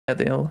해야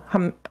돼요.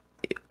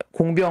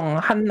 공병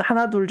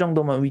하나 둘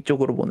정도만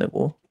위쪽으로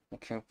보내고.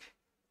 오케이.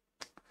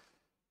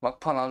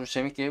 막판 아주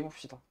재밌게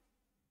해봅시다.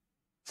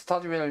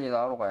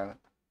 스타듀밸리나 하러 가야겠다.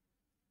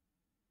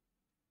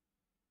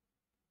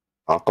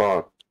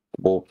 아까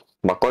뭐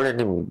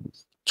막걸리님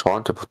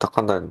저한테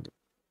부탁한다는데.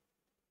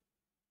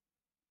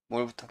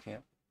 뭘 부탁해요?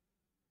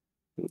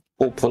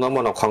 뭐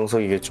보나마나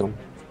광석이겠죠.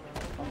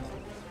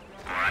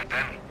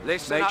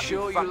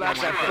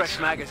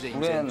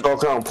 저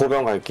그냥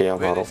보병 갈게요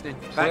바로.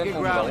 브랜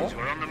뽑으라고?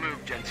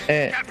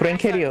 네, 브랜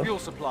캐리어.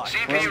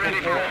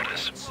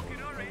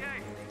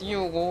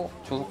 띄우고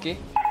조속기?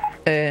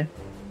 네.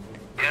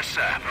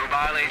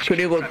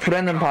 그리고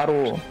브랜은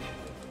바로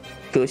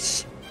그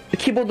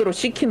키보드로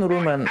C키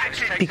누르면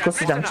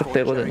비커스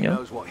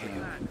장착되거든요.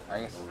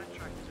 알겠어.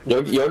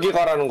 여기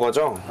가라는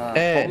거죠?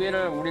 네.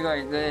 거기를 우리가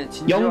이제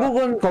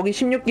영국은 거기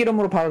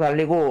 16기름으로 바로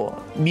달리고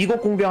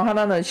미국 공병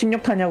하나는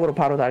 16탄약으로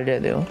바로 달려야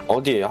돼요.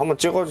 어디에? 한번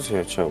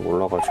찍어주세요. 제가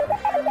몰라가지고.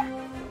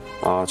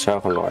 아 제가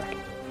걸러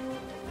갈게요.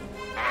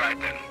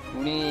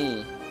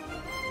 우리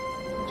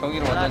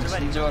저기로 완전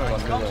진지화를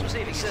만들자.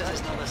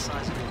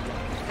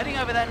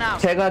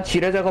 제가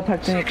지뢰 작업할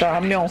테니까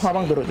한 명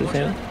화방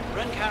들어주세요.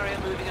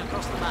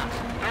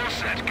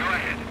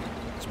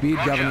 Speed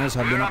governors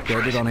have been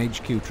upgraded on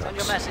HQ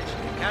trucks.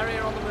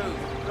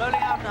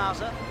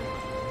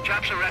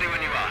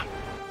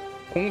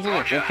 공수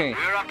오케이.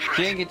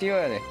 비행기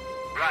띄워야 돼.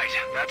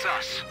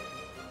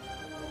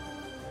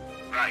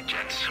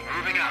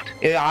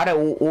 여기 아래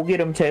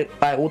 5기름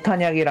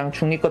 5탄약이랑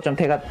중립 거점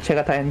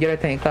제가 다 연결할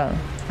테니까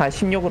다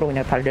 16으로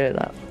그냥 달려야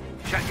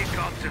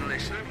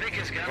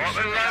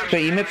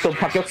돼. 이 맵도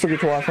박격수기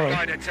좋아서.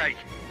 와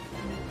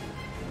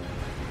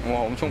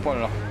엄청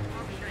빨라.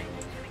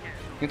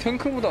 이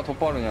탱크보다 더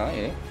빠르냐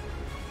얘?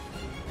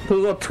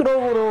 그거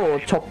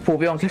트럭으로 적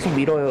보병 계속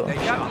밀어요.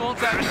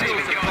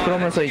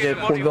 그러면서 이제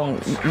보병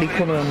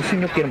리코는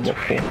 16기름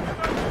먹고.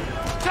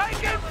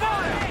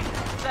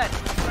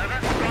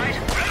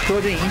 그거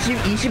지금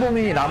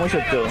 25민이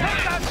남으셨죠?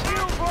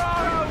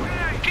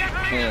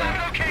 네.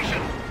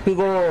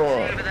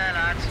 그거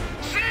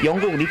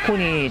영국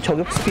리콘이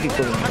저격 스킬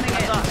있거든요.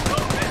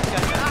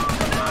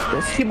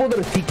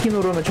 키보드로 D키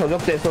누르면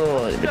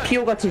저격돼서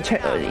피오같이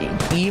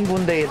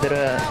 2인분대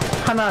애들은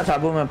하나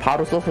잡으면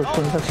바로 써서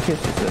분사시킬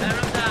수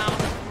있어요.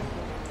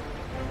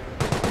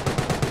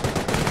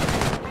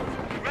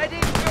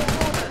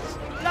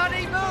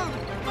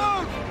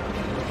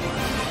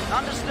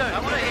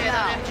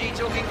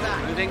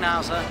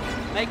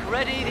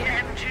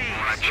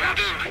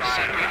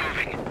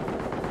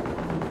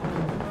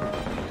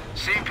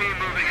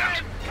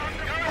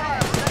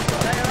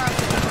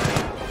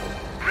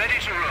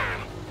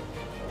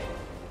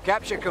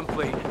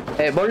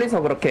 네, 멀리서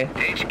그렇게.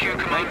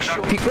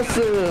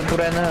 비커스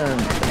불에는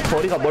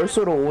거리가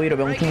멀수록 오히려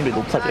명중률이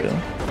높아져요.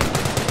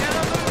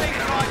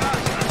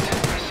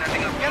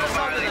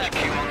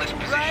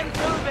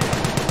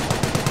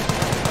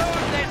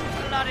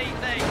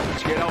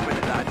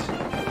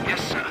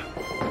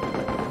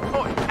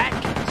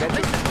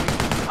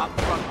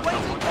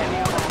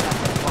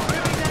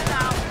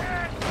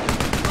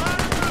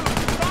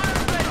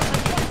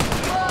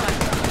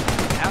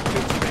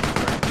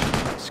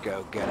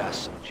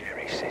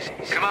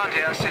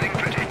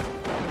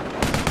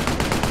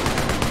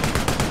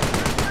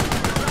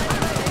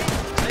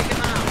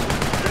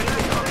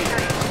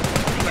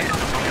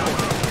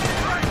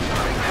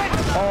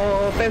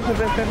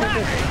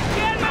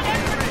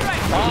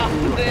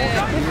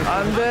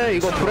 안돼.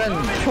 이거 브랜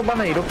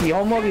초반에 이렇게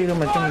허먹이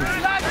이러면 좀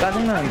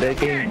짜증나는데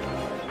게임.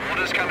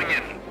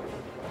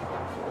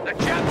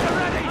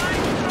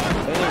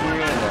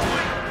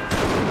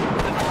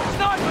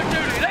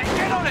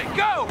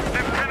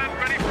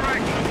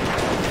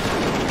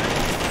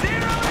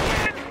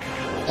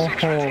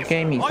 어허,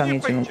 게임이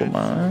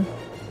이상해지는구만.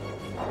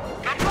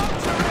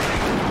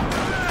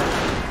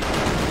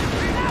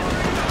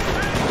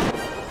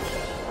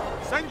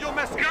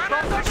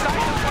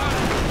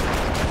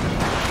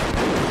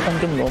 선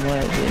좀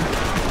넘어야지.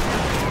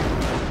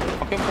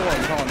 박격포가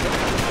이상한데?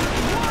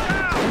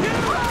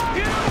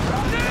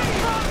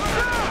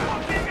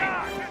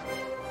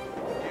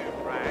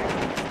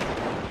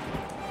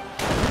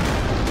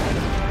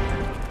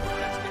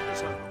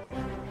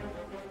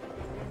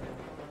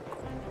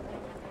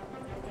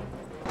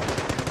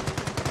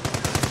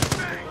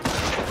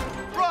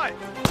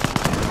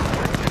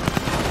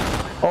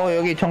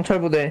 여기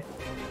정찰부대.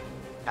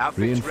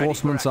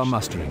 Reinforcements are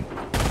mustering.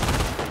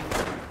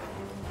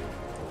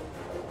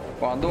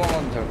 안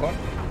도망가도 될걸?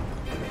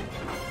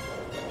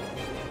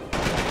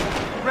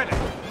 Ready.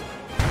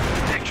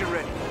 Protection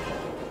ready.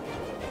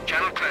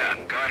 Channel clear.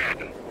 Go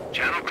ahead.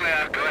 Channel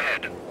clear. Go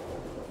ahead.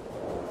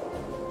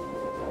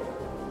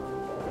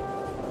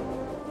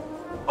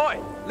 Oi,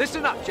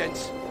 listen up,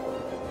 gents.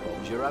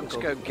 Your uncle.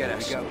 Let's go get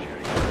us.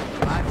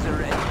 Lives are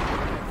ready.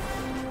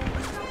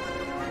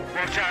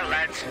 Watch out,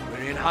 lads.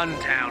 We're in Hun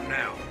Town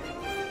now.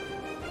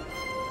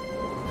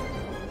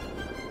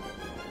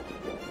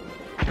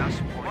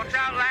 Watch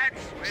out,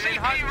 lads.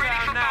 CP ready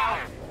for battle.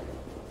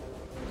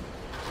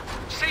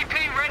 CP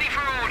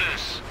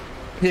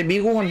이제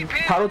미국은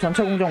바로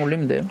전차 공장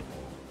올리면 돼요.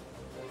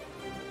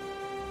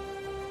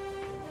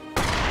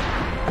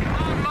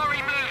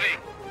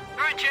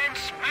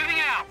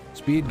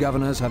 Speed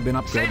governors have been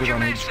upgraded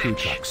on HQ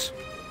trucks.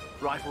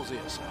 Rifles here,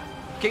 sir.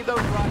 Keep those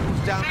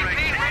rifles down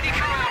range. Ready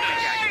for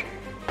orders.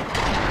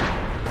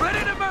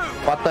 Ready to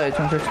move. 왔다 이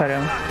정찰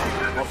차량.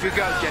 Off you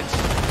go, gents.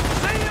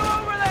 See you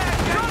over there.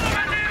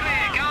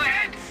 Clear. Go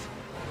ahead.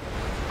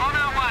 On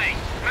our way.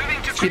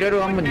 Moving to.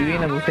 지뢰로 한번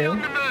유인해 보세요.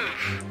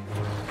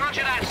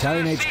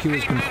 Italian HQ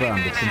is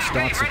confirmed. It can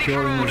start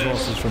securing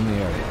resources from the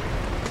area.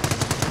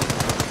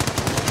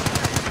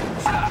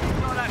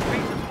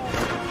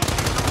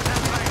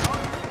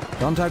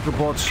 Contact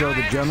reports show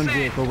the German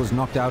vehicle was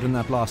knocked out in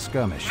that last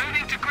skirmish.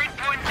 Moving to grid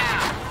point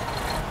now.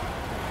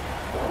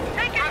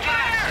 Take it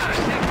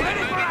fire.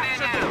 Ready for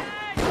action.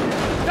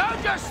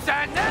 Don't just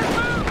stand there.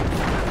 Move.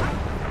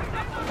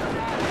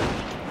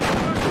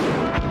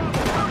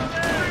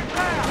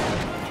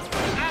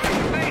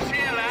 Standing base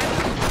here, lads.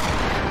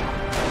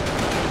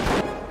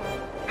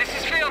 This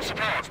is field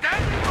support.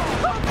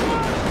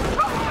 Standing.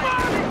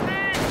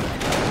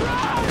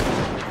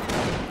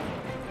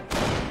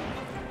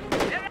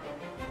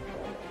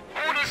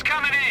 Orders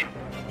coming in.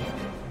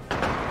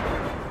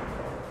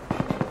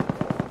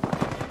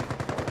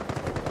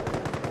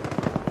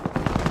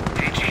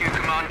 HQ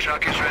command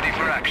truck is ready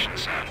for action,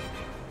 sir.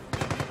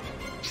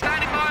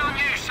 Standing by on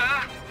you, sir.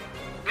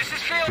 This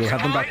is field We'll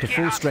have them back to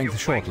support. full strength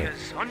shortly.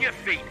 On your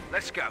feet.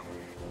 Let's go.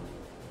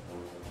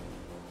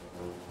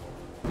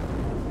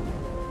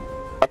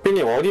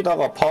 아삐님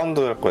어디다가 파운드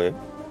할 거예요?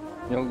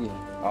 여기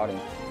아래.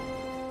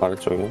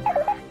 아래쪽에.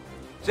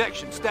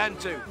 Section, stand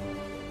to.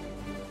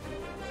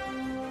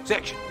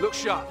 Section, look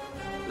sharp.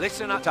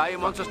 Listen up.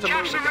 Battalion wants us to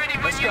move. Ready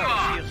when you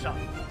are.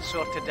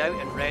 Sorted out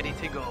and ready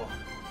to go.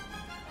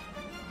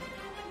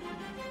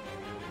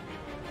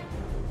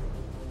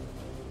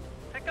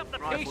 Pick up the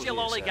pace, you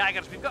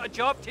lollygaggers. We've got a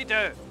job to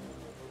do.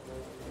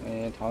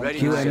 네, 다음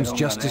QM's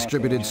just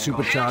distributed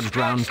supercharged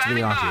rounds to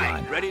the arty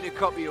line. Ready to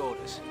copy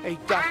orders. Hey,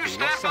 Duffy,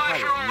 what's the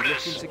hurry? You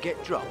looking to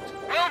get dropped?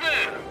 Will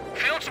do.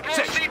 Field support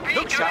Section, CP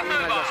look sharp going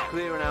as us mobile.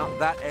 clearing out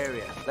that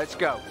area. Let's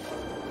go.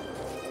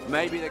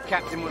 Maybe the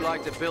captain would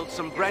like to build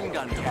some Bren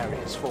gun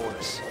carriers for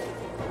us.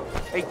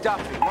 Hey,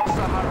 Duffy, what's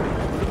the hurry?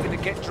 You looking to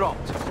get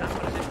dropped?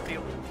 Sappers in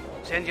field.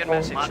 Send your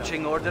message.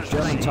 Marching orders.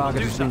 German ready.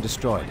 target Do has been so.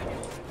 destroyed. Ready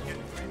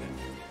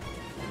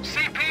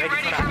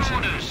for for action.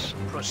 orders.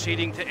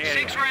 Proceeding to area.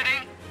 Six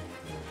ready.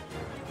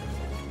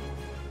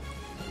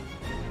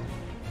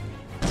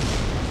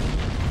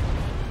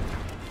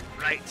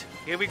 Right.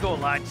 Here we go,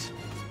 lads.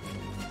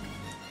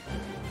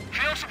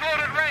 Field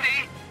supported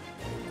ready.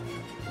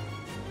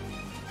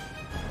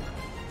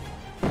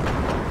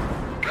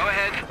 Go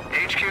ahead.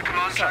 HQ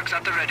command trucks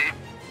at the ready.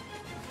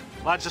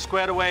 Lads are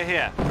squared away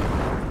here.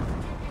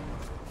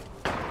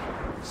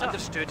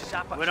 Understood.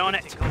 Sapper. We're on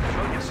it.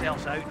 Sort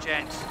yourselves out,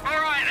 gents. All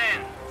right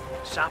then.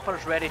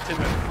 Sappers ready to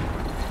move.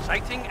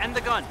 Sighting and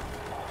the gun.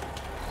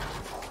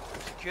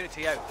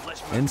 Security out.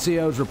 Let's move.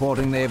 NCO's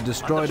reporting they have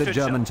destroyed a Understood,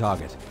 German sir.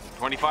 target.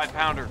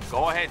 25-pounder.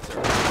 Go ahead, sir.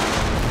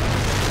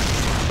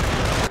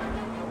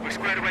 We're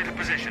squared away to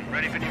position.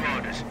 Ready for new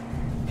orders.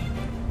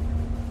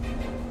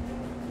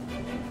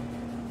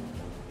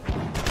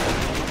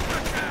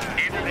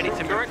 Ready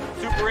to Turret, move.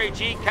 Super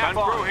AG, cap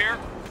gun on. crew here.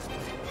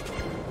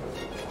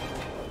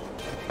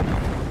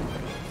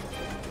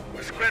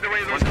 We're squared away.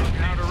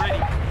 25-pounder ready.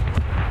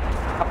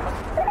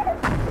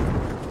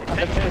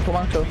 네,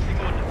 도망쳐.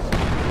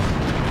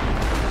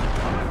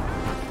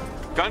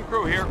 Gun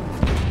crew here.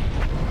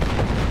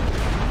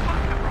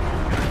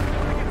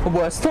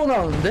 뭐야 스토어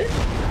나오는데?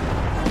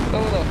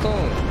 떠오다 떠.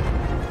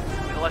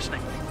 We're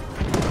listening.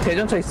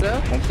 대전차 있어요?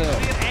 없어요.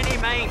 Clear any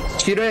mines.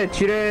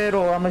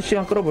 지뢰로 한번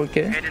시간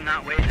끌어볼게. Heading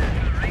that way.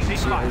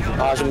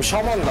 Ceasefire. 아 지금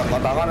셔먼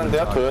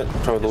나가는데요?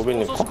 저 노비님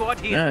Disposal 거?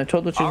 squad here. 네,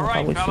 저도 지금 All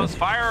right, 가고 있어요. fellas,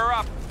 fire her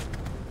up.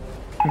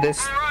 근데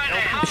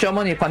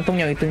셔먼이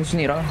관통력이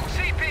등신이라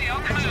CP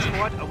on the move.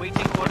 Squad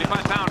awaiting orders.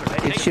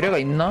 25-pounder. 이 지뢰가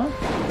있나?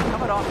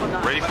 Cover off on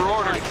that. Ready for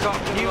orders.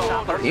 New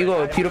sappers.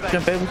 이거 뒤로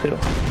좀 빼보세요.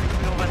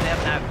 Over there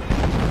now.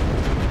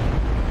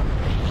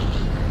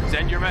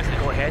 Send your message.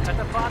 Go ahead. At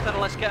the father,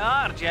 let's get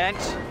our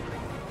gents.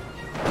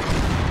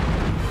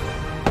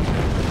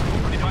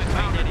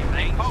 25-pounder.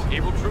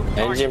 Able troop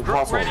엔진 target.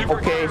 파손. Ready for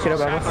오케이, 지뢰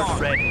밟았어.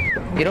 Ready.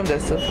 이러면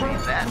됐어.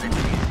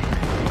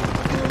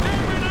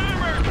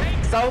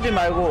 싸우지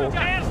말고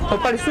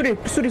빨리 수리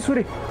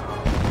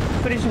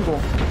신고.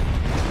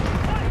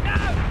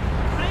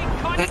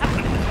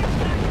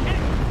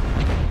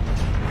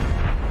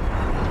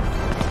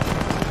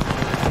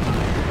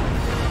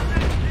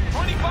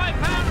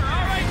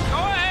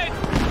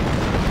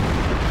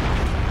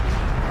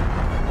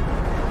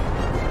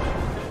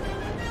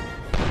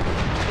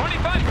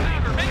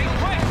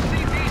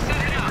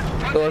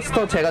 그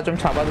스토어 제가 좀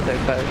잡아도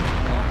될까요?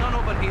 None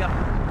over here.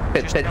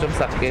 배 좀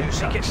쌀게.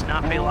 Make it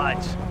snappy,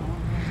 lads.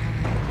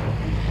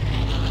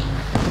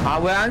 아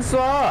왜 안 쏴?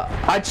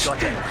 아 진짜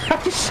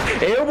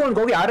에어본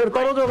거기 아래로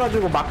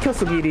떨어져가지고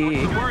막혔어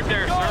길이. Word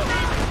there, sir.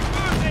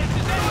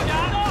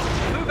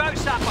 Move out,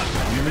 sappers.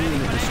 enemy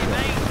unit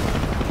destroyed.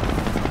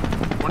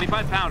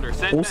 25-pounder.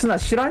 Send 보스나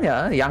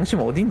실화냐? 양심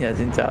어딨냐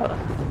진짜.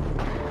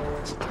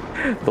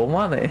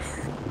 너무하네.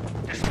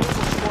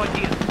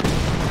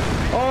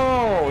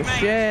 오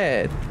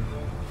쉣.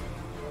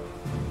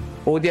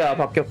 어디야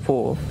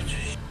박격포.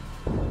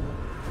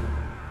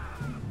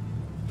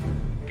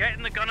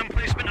 Getting the gun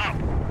emplacement up.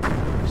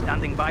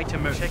 Standing by to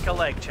move. Take a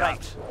leg,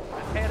 chaps.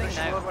 Preparing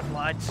now. Forward,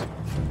 lads.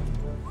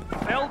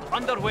 Build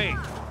underway.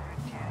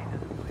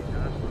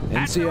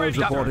 NCOs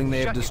reporting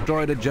they have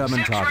destroyed a German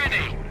target.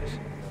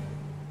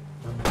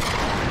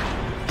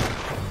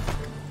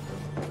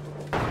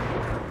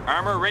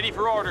 Armor ready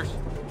for orders.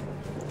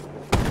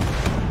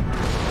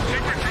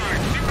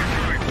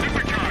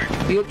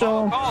 이거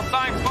좀 Call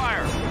sign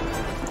fire.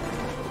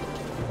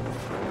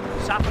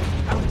 Sapper.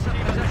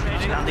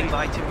 Standing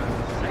by to move.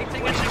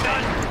 Sighting in the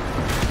gun.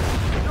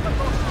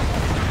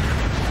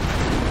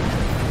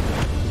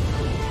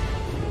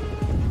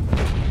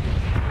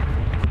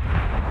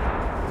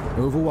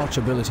 Overwatch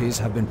abilities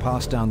have been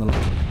passed down the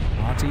line.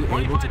 Party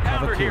able to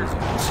cover kill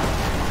zones.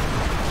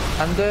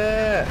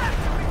 안돼.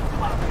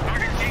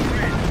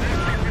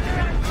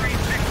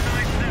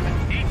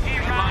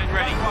 Line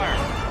ready. Fire.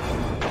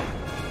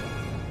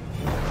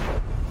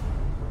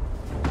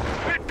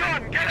 We're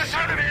done. Get us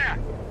out of here.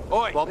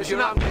 Oi, Listen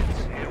up.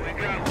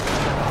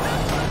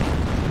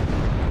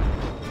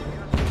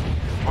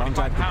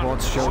 Contact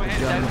reports show the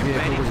German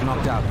vehicle was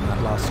knocked out in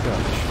that last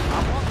skirmish.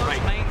 I want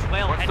those lanes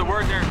well. What's the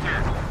word there,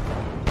 sir?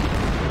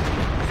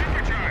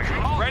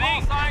 Ready?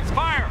 All signs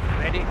fire.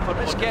 Ready for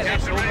let's get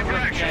this over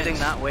with. Heading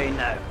that way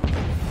now.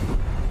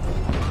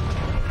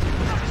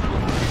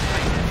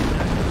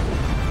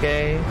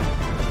 오케이.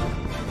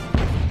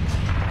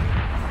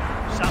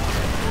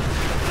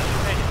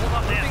 Ready, hold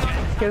up there.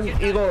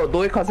 계속 이거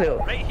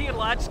노획하세요. Right here,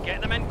 lads.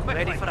 Get them in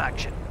quickly. Ready for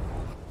action.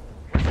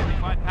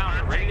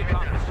 25-pounder ready to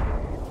come.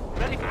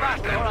 Ready for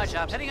battle. All right,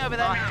 chaps. Heading over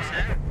there.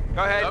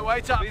 Go ahead. Don't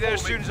wait up. Be there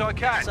as soon as I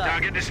can.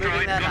 Target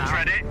destroyed. Guns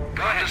ready.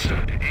 Go ahead.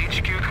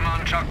 HQ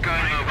command truck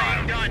going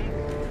mobile. Done.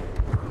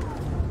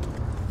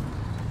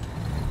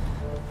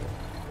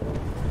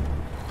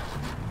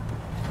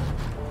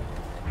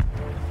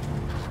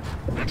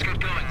 Let's get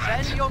going,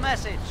 lads. Send your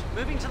message.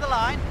 Moving to the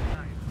line.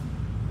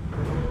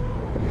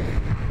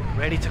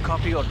 Ready to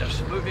copy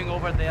orders. Moving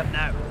over there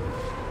now.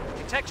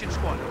 Detection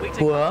squad.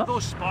 Waiting 뭐야? for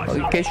those spots.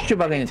 여기 개슈츠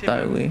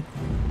발견했다 여기.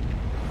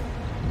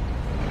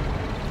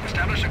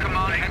 Establish a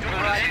command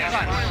headquarters.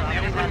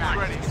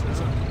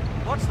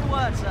 What's the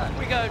word, sir?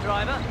 We go,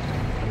 driver.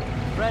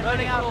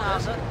 Ready out now,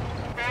 sir.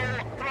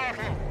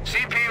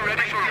 CP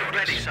ready for orders.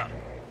 Ready, sir.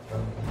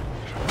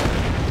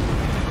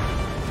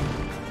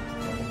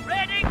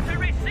 Ready to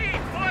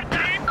receive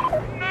orders.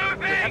 Moving.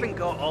 We haven't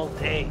got all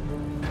day.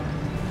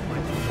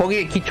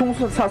 거기 기총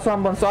사수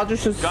한번 쏴줄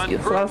수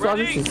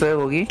있어요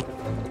거기?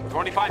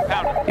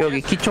 25-pounder.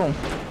 여기 기총.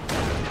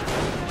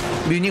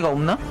 뮤니가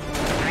없나?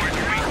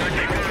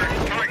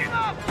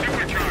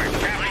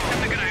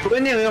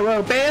 도현님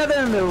이거 빼야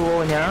되는데 이거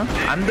그냥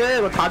안 돼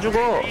이거 다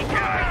죽어. 지금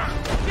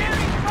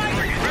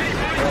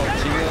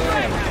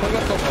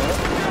털렸었어요?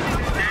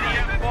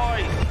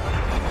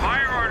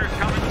 Fire orders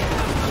coming.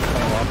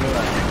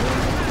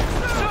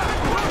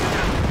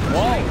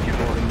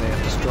 Reporting they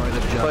have destroyed a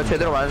뭐야 German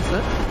제대로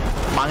맞았어?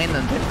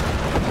 망했는데?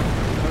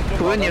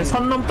 도현님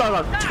선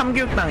넘다가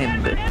참교육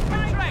당했는데.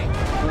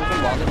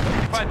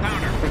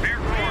 25-pounder. Prepare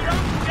for orders.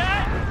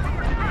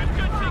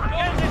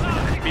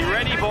 Be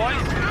ready, boys.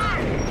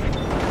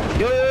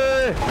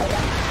 예.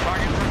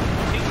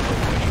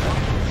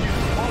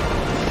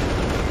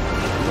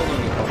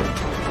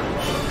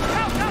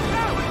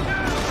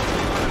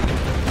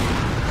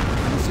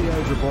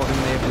 NCOs reporting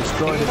they have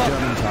destroyed a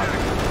German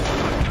target.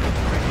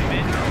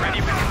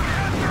 Ready.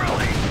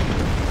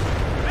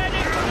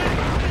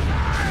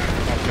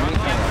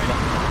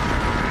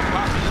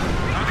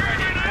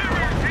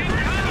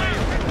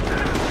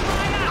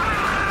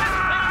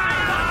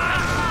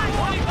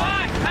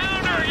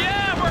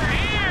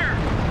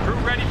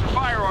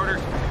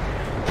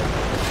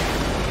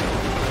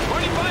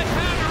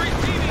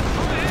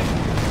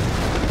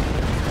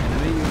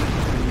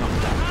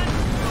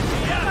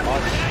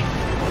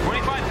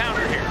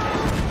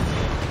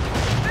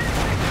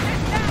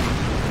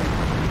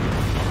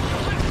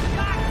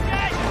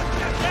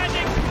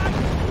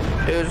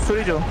 여기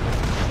소리 좀.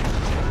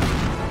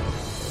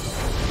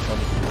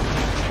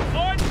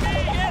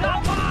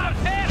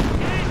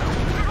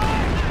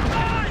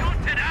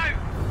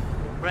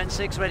 Brent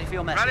 6 ready for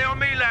your message. Ready on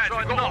me, lads.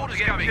 We've got orders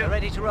coming. We're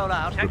ready to roll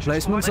out.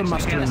 Replacements are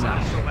mustering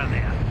now.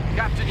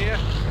 Captain here.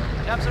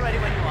 Chaps are ready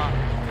when you are.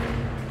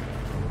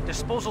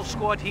 Disposal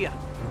squad here.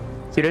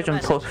 딜을 좀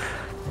더.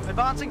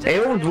 Advancing to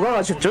에어는 누가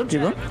가셨죠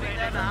지금?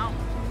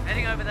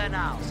 Heading over there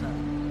now, sir.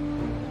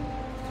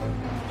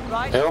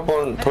 Right.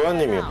 에어본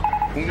도현님이요.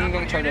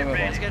 공중경찰령을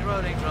Let's 봐. get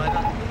rolling,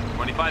 driver.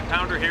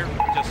 25-pounder here.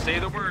 Just say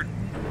the word.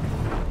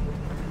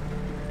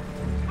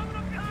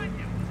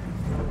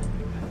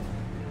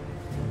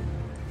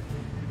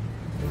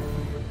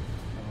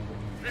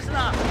 Listen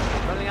up.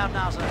 Rolling out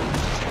now, sir.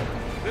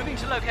 Moving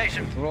to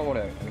location.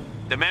 들어버려.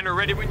 The men are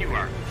ready when you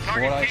are.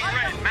 Target Alright. key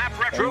red. Map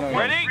reference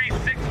Alright. ready.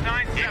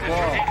 3697.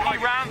 Wow. 50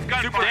 rounds.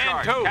 Gun Super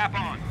charge. two. Cap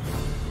on.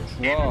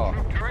 좋아.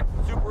 Turret.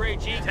 Super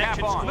AG. Cap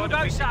Attention, on. squad. Move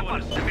out,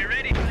 sappers. Be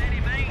ready, lady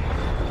main.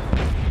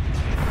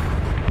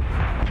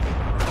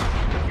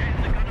 Getting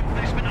the gun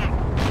emplacement up.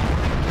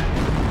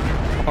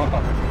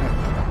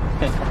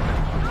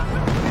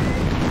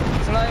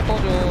 스나이퍼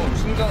좀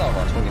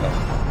숨겨놔봐 저기다.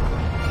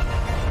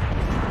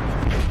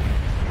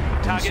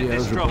 Target NCOs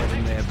destroyed.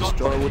 reporting they have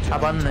destroyed 뭐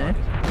잡았네.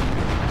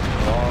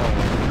 와우.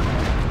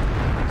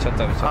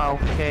 미쳤다 미쳤다. 아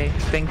오케이,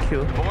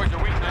 땡큐. Boys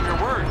are waiting on your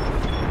word.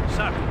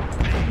 Sir,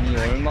 이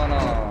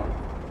얼마나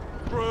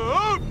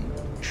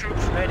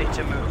troops ready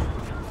to move.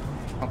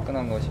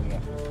 화끈한 것이냐.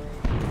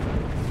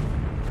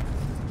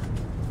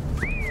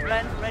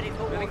 Ren, ready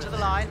for moving to the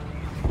line.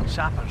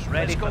 Sappers,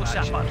 ready for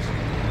sappers.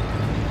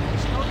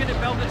 It's not going to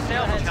build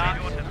itself, chap.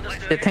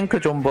 이제 탱크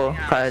존버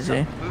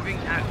가야지. Moving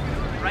out.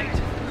 Right.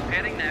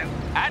 Heading now.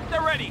 At the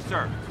ready,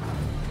 sir.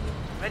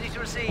 Ready to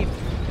receive.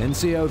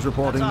 NCOs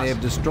reporting they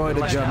have destroyed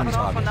a German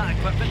Off on target. that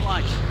equipment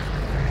lights.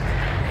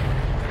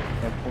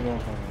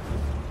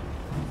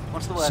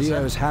 What's the word,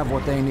 sir? COs have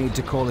what they need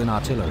to call in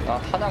artillery. 나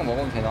탄약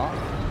먹으면 되나?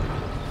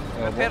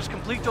 Repairs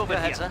complete over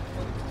here, sir.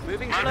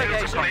 Moving to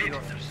location.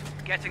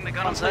 Getting the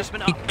gun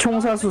emplacement 이 up.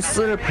 총사수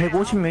쓸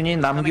 150유닛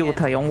남기고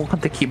다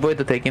영국한테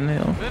기부해도 되긴 해요.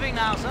 Moving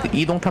now, sir.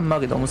 이동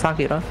탐막이 너무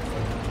사기라.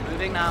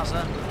 Moving now,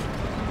 sir.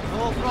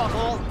 Full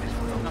throttle.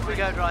 Off we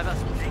go, driver.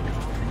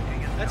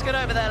 Let's get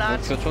over there,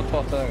 lads. 저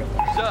초토화 써야겠다.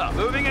 Sir,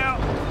 moving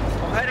out.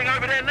 I'm heading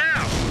over there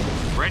now.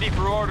 Ready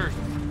for orders.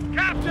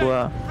 Captain.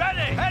 뭐야?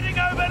 Ready. Heading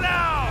over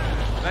now.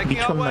 Making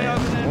our way 미쳤나요?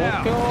 over there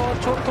now.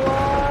 목표 초토화.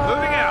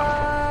 Moving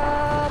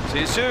out. See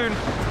you soon.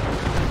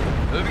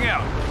 Moving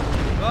out.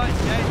 Right,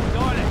 okay,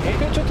 got it.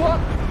 목표 초토화.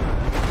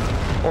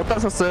 어디다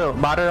썼어요?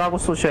 말을 하고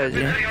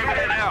쏘셔야지. Heading over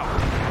there now.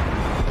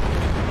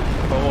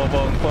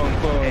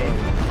 뻥뻥뻥뻥.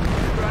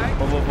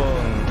 뻥뻥뻥.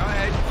 Go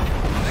ahead.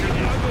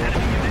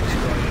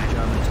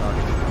 German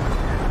target.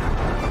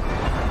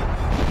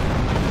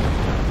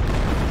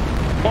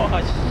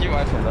 와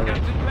씨발 존나 잘.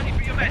 Captain, ready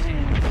for your message.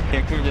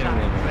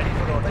 개꿀잼이네. Ready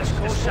for orders.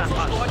 Call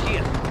Squad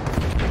here.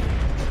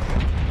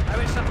 How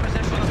is some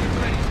position?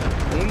 Ready, sir.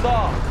 온다.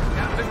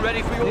 Captain,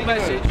 ready for your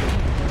message.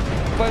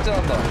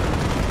 폭발전한다.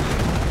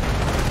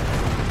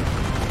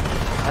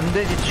 안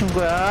되지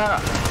친구야.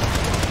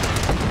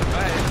 Go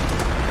ahead.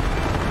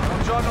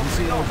 I'm driving off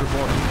the NCOs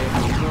reporting they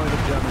have destroyed a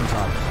German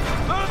target.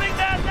 Moving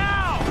there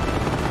now.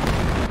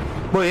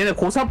 뭐 얘네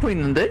고사포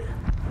있는데?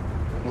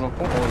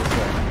 무섭고? 있어.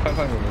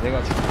 88mm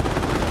내가 지금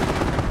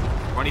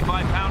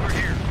 25-pounder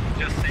here.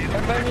 Just say the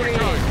 88mm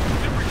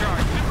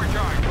supercharge.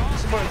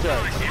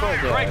 Supercharge.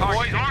 스포일자 Right,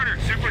 boys. Order.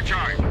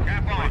 Supercharge.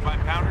 Cap on.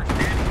 25-pounder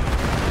standing.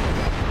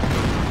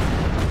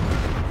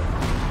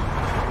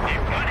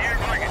 Keep gun here,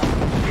 target.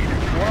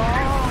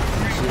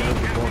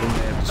 NCOs reporting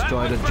they have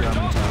destroyed a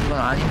German target. 이건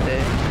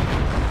아닌데.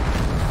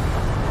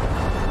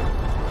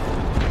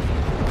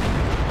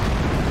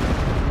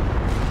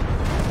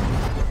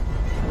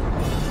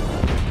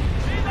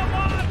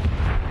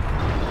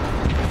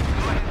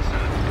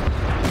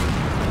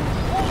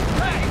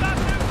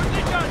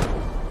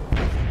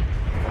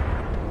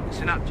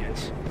 Listen up,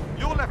 gents.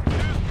 You're left to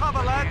use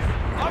cover, lads.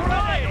 I'm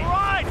ready.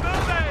 Right,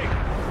 moving.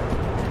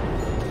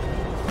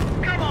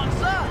 Come on,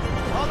 sir.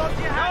 Hold on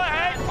to your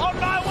hands. Go ahead. On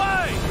my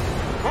way.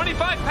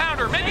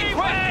 25-pounder. Make it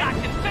quick. I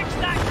can fix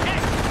that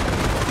kick.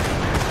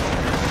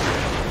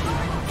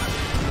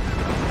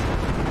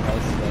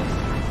 나이스 나이스.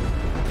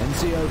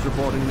 NCOs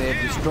reporting they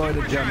have destroyed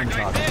a German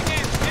target. Big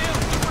and steel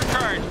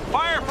supercharge.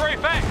 Fire for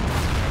effect.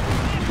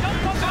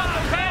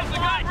 Hands the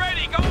gun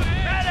ready. Go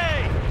ahead.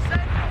 Ready.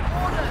 Send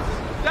orders.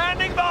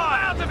 Standing by.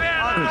 Out of here.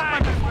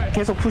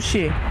 계속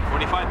푸시.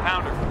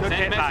 25-pounder. Good Send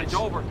hit, message lads.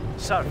 over.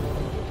 So.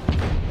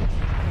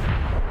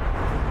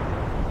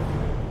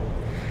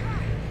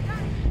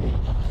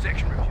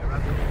 Section room, you're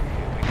up.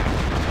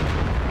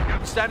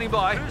 Standing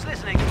by. Who's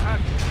listening?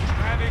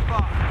 Standing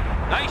by.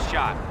 Nice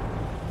shot.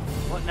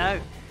 What now?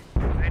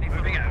 Ready,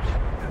 moving out.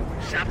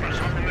 Sappers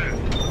on the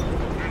move.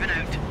 Moving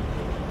out.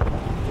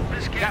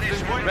 Let's get Captain,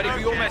 this one. ready for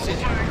your message.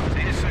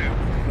 See you soon.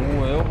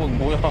 오 에어본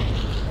뭐야.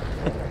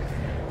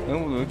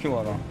 에어본 왜 이렇게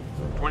많아.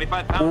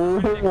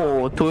 25-pounder.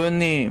 오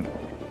도현님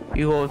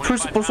이거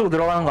풀스포 쓰고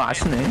들어가는 거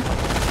아시네?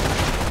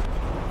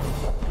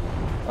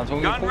 아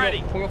저기 Gun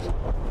ready. 포격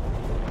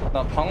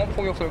나 방어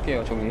포격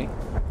쏠게요 저기.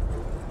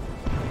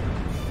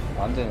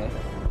 안 되네.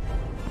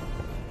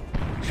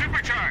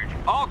 Supercharge.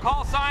 All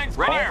call signs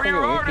ready 방어 for 포격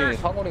your 왜 이렇게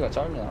orders. 사거리가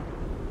짧냐.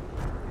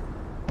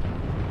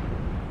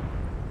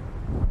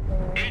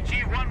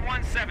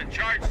 AG-117,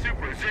 charge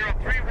super,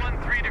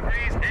 0313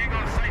 degrees,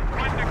 angle of sight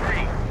 1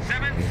 degree,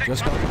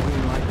 Just got the 761.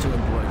 green light to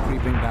employ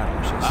creeping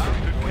barrels.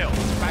 Good kill.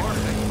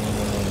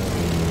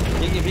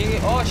 비행기 비행기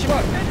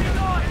씨발.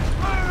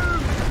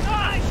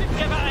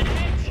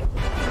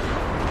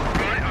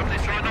 Right, I'm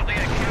just trying not to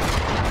get killed.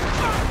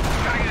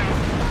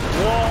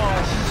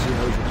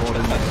 NCOs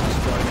reporting they have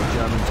destroyed a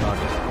German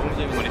target. 너무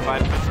재밌네.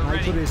 25-pounder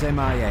Sniper ready. is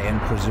MIA and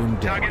presumed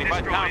dead. Target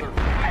destroyed. 25-pounder.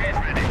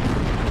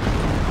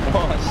 와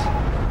씨.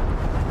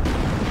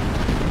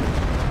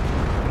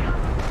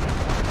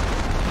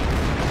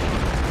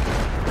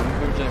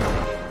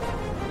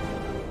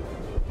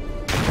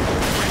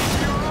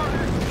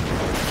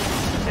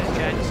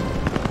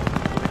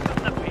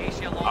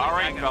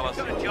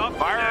 got a job.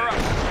 Fire up.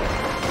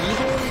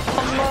 이동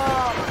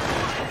선막.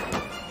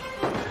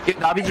 이게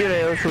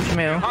나비지래요.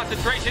 조심해요.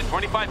 Concentration.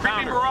 25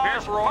 pounder.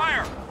 Barrage.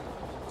 Fire.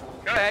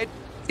 Go ahead.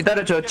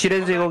 기다려. 저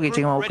지뢰 제거기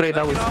지금 업그레이드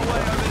하고 있어.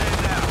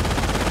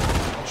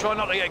 Try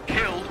not to get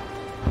killed.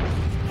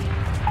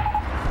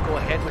 Go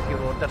ahead with your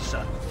orders,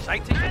 sir.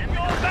 Sighting in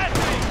your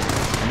battery.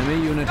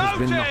 Enemy unit has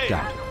been knocked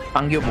out.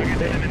 안겨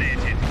보는데.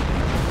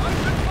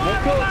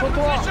 목표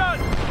초토화.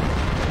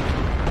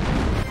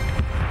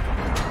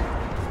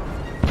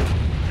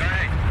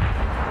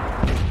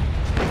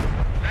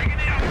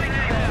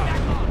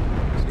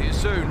 See you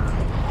soon.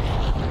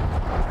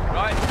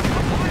 Right.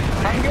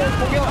 장교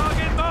공격.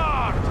 Target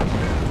marked.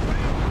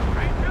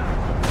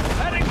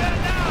 Heading there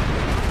now.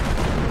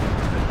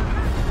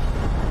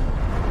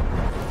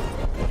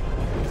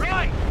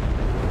 Right.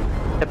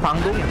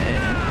 방동이네.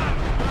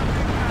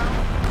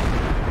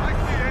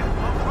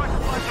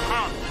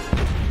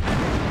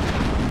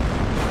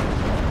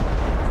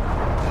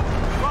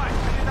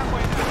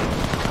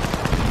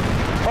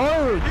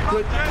 어우,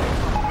 그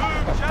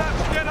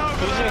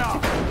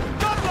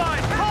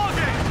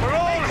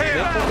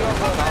내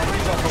포기하고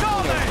나머지가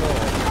적군이 없어.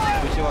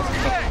 조심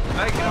왔습니다.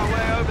 Making our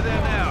way over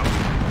there now.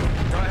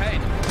 Go ahead.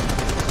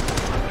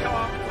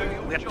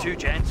 We have two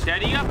gents.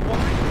 Steady up.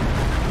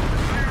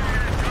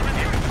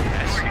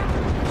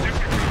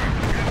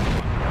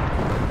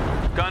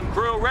 Gun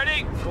crew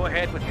ready. Go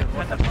ahead with your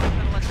orders.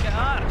 Let's get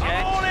on,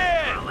 gents. All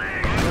in.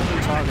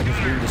 German target has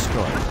been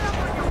destroyed.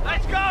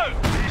 Let's go.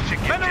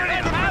 Men are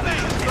in heavy.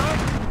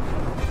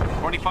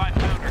 25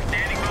 pounder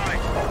standing by.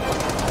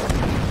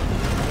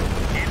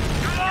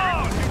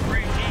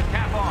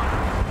 Cap on.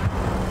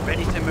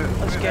 Ready to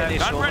move. Let's get this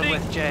Gun over ready.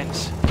 with,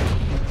 gents.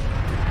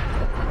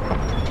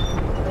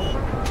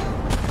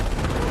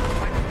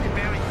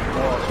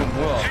 저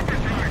뭐야?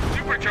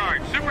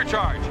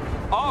 Supercharge.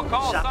 All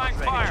call signs Sappers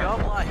ready, fire. job,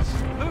 lads.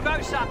 Move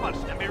out, sappers,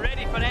 and be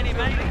ready for any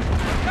minute.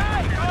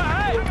 Okay, go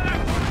ahead.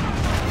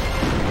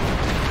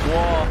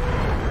 와,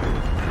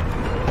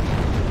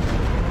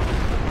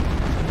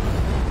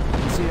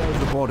 NCOs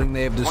reporting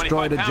they have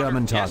destroyed a 25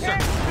 German pounder. Yes,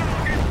 target. sir.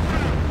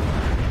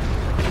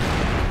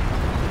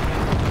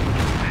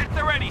 At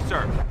the ready,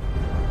 sir.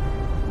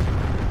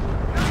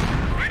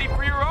 Ready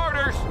for your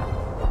orders.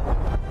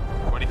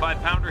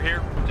 25 pounder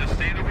here. Just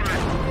say the word.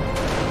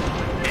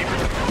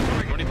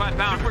 25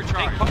 pounder. Take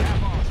cap on.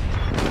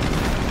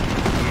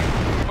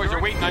 Boys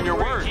are waiting on your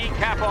word.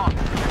 Cap on.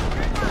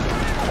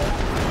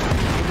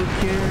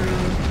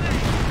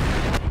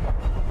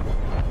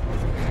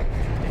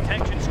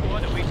 Detection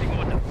squad awaiting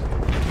orders.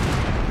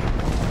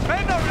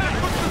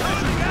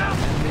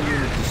 Enemy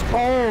unit destroyed.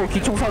 어우,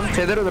 기총사수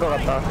제대로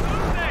들어갔다.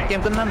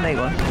 게임 끝났네,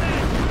 이건. Okay,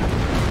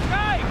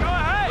 go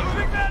ahead.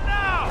 Moving there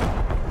now.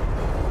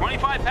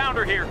 25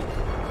 pounder here.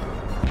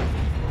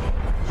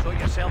 Sort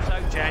yourselves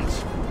out,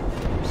 gents.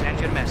 Send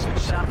your message.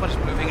 Sappers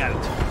moving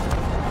out.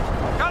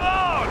 Come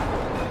on!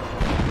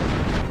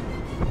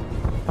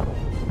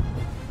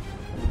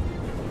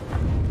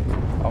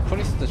 아,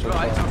 프리스트 좋다.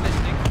 Right, I'm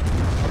listening.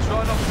 I'll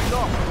try not to be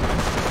long.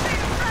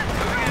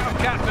 Moving out,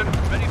 Captain.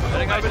 Ready for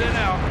over there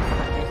now.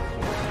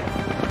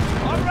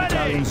 I'm ready.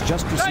 Battalions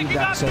just received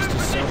access to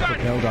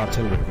self-propelled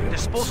artillery vehicles.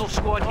 Disposal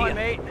squad here.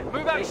 Mate.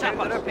 Move out,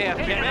 sappers. Get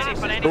ready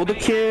for any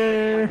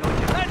로드킬.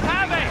 Let's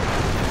have it.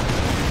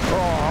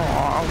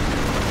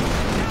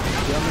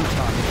 German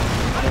target.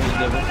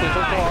 이제 목표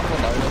초토화 한번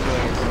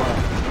날려줘야겠구나.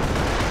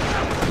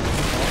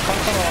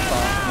 깜짝 나왔다.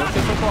 목표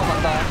초토화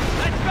간다.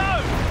 Let's go.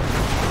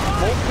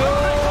 목표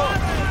초토화.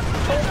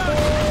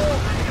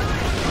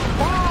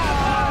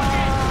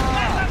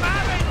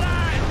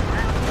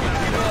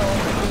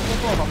 목표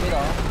초토화 갑니다.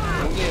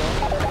 여기에요.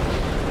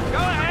 Go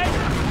ahead.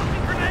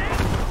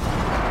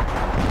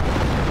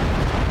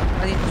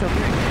 아니, 저기.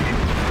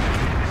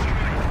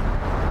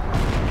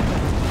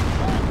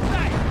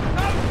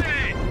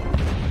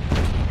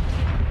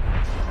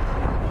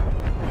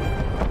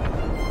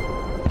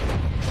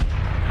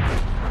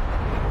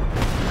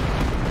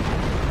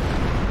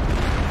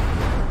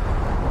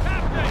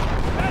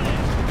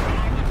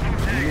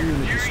 Enemy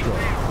unit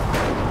destroyed.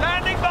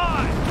 Standing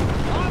by.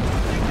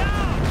 Launching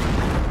down.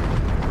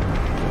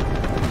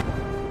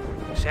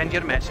 Send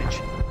your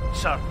message,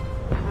 sir.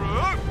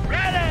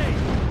 Ready.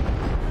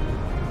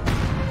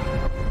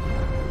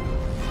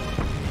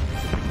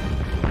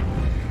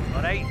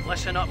 All right,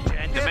 listen up,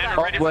 gents.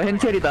 Commander ready. 뭐야,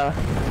 hen텔이다.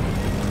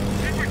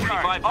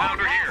 25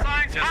 pounder here.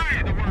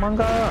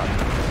 도망가.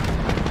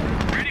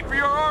 Ready for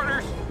your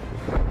orders.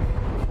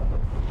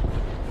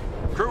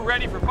 Crew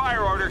ready for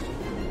fire orders. Go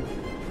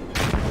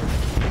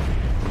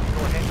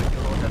ahead with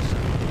your orders, sir.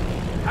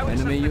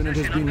 Enemy unit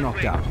has been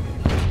knocked out.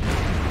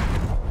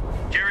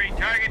 Jerry,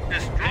 target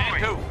destroyed.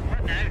 Two.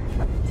 What now?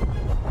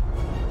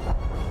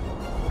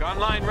 Gun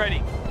line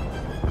ready.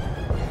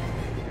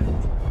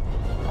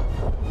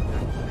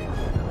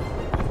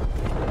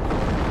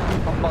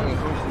 한 방에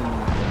쏠 수 있는.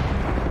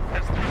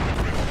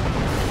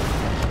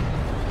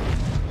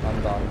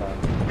 안다.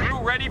 Crew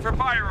ready for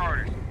fire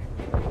orders.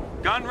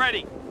 Gun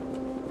ready.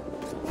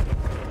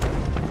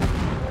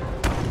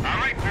 All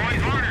right,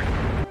 boys, order.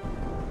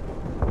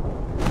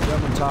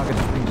 target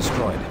has been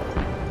destroyed.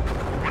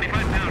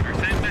 25 pounder,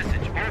 send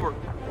message. Over.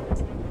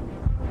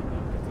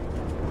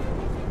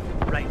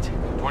 Right.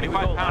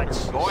 25 pounder.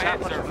 Go ahead,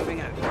 Sappers sir. moving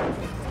out.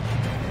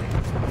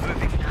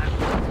 Moving now.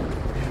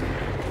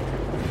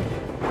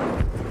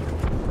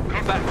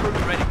 Combat crew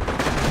ready.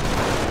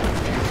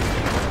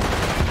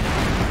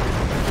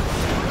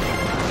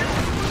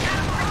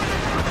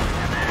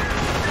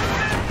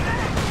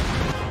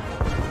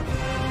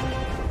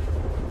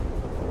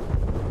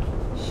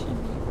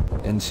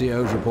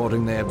 NCOs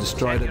reporting they have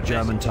destroyed a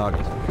German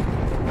target.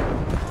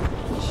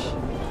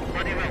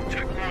 Bloody well,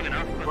 took long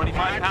enough.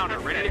 25 pounder,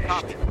 ready to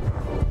copy.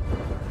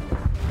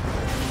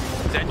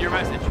 Send your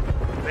message.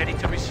 Ready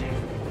to receive.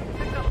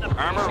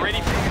 Armor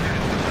ready for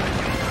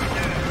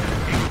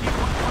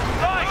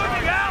Right,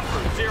 moving out!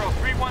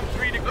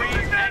 0313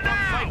 degrees and on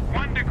site.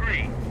 1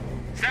 degree.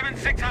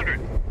 7600.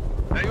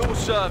 At your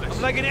service.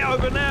 I'm making it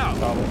over now.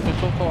 자, 목표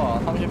초토화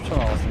 30초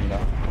남았습니다.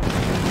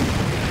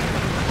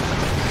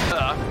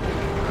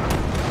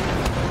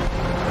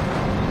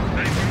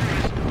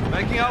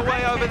 Making our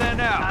way over there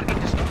now.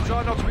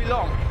 Try not to be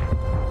long.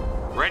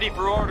 Ready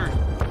for orders.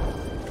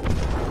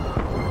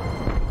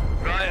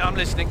 Right, I'm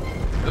listening.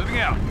 Moving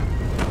out.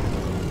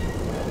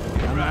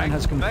 Gunline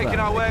has confirmed. Making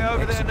our way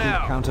over there Execute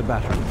now. counter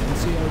battery.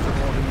 NCOs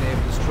reporting they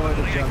have destroyed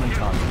a German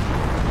target.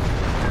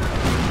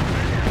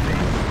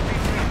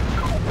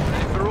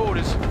 Ready for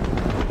orders.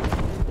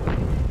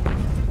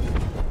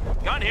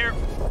 Gun here.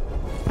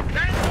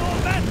 Stand for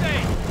Betty!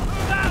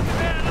 Move out of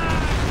there now!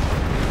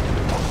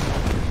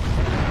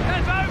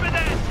 Get over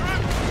there,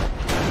 troops!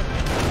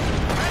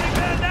 Heading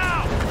there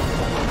now!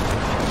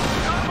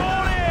 Come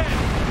on in!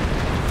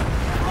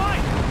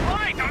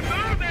 Right, I'm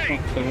moving!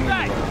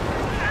 Back!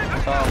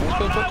 자,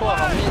 목표 초토화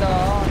갑니다.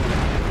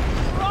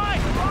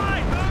 Right,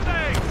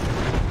 moving!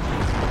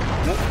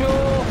 목표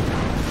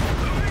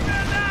Moving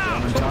there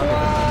now! 초토화.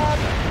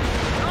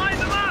 Line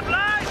them up,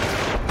 lads!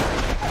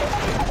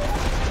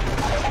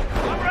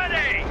 I'm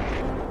ready!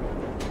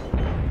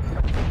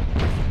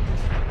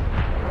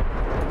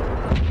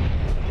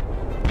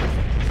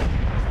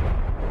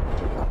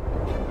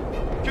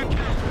 Good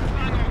kill.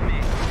 Hang on me.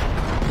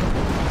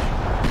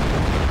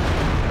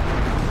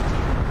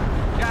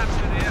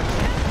 Captain here.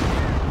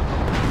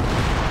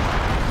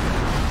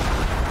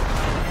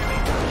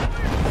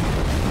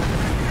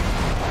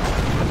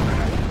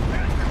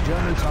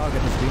 German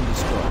target has been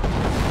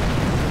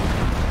destroyed.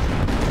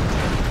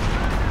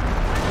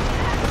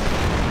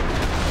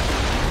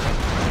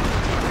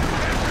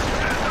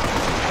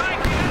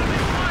 Taking enemy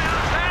fire!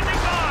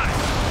 Standing by!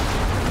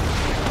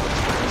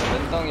 왼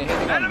땅에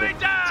헤딩한데. Enemy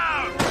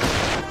down!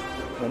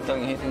 왼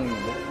땅에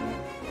헤딩인데.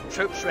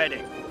 Troops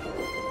ready.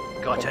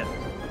 Got it.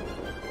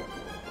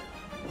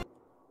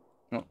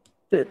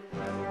 끝.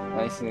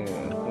 나이스.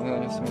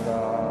 고생하셨습니다.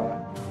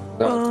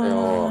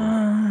 안녕하세요.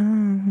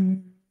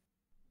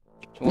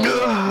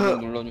 좋아요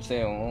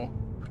눌러주세요.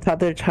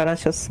 다들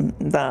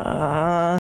잘하셨습니다.